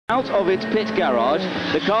Out of its pit garage,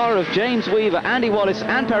 the car of James Weaver, Andy Wallace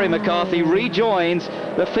and Perry McCarthy rejoins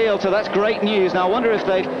the field, so that's great news. Now I wonder if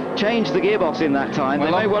they've changed the gearbox in that time.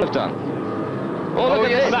 Well, they may well have done. Oh, look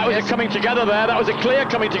at this. That was a coming together there. That was a clear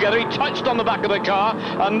coming together. He touched on the back of the car,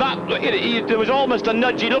 and there was almost a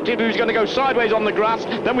nudge. He looked as if he was going to go sideways on the grass.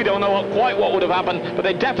 Then we don't know quite what would have happened, but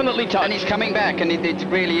they definitely touched. And he's coming back, and it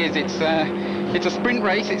really is. It's a sprint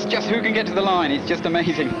race. It's just who can get to the line. It's just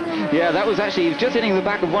amazing. Yeah, that was actually, he was just hitting the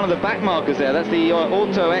back of one of the back markers there. That's the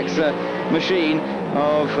Auto X machine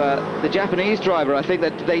of the Japanese driver. I think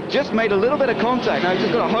that they just made a little bit of contact. Now, you've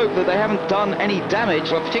just got to hope that they haven't done any damage,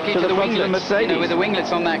 well, particularly to the winglets, front of the Mercedes. You know, with the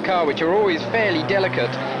winglets on that car, which are always fairly delicate,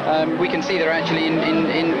 we can see they're actually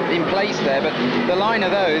in place there. But the line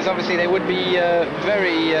of those, obviously, they would be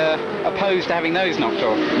very opposed to having those knocked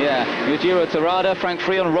off. Yeah, Yujiro Terada, Frank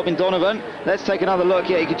Freon and Robin Donovan. Let's take another look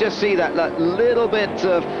here. You can just see that little bit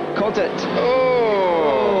of contact.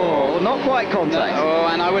 Oh, not quite contact. No, oh,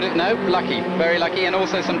 and I would have, no, lucky, very lucky, and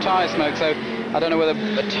also some tyre smoke, so I don't know whether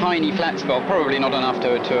a tiny flat spot, probably not enough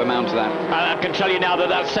to amount to that. I can tell you now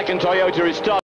that second Toyota is starting.